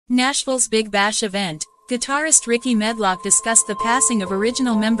Nashville's Big Bash event, guitarist Rickey Medlocke discussed the passing of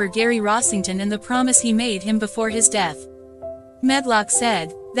original member Gary Rossington and the promise he made him before his death. Medlocke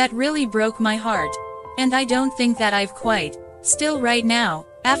said, "That really broke my heart. And I don't think that I've quite, still right now,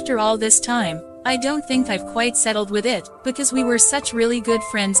 after all this time, I don't think I've quite settled with it, because we were such really good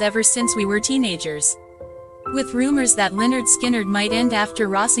friends ever since we were teenagers." With rumors that Lynyrd Skynyrd might end after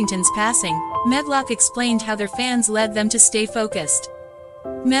Rossington's passing, Medlocke explained how their fans led them to stay focused.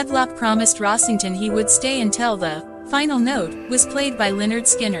 Medlocke promised Rossington he would stay until the final note was played by Lynyrd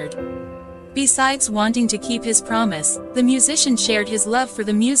Skynyrd. Besides wanting to keep his promise, the musician shared his love for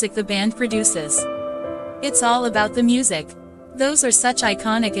the music the band produces. "It's all about the music. Those are such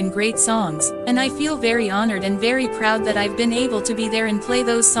iconic and great songs, and I feel very honored and very proud that I've been able to be there and play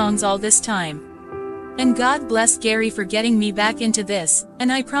those songs all this time. And God bless Gary for getting me back into this,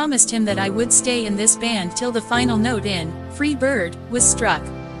 and I promised him that I would stay in this band till the final note in Free Bird was struck."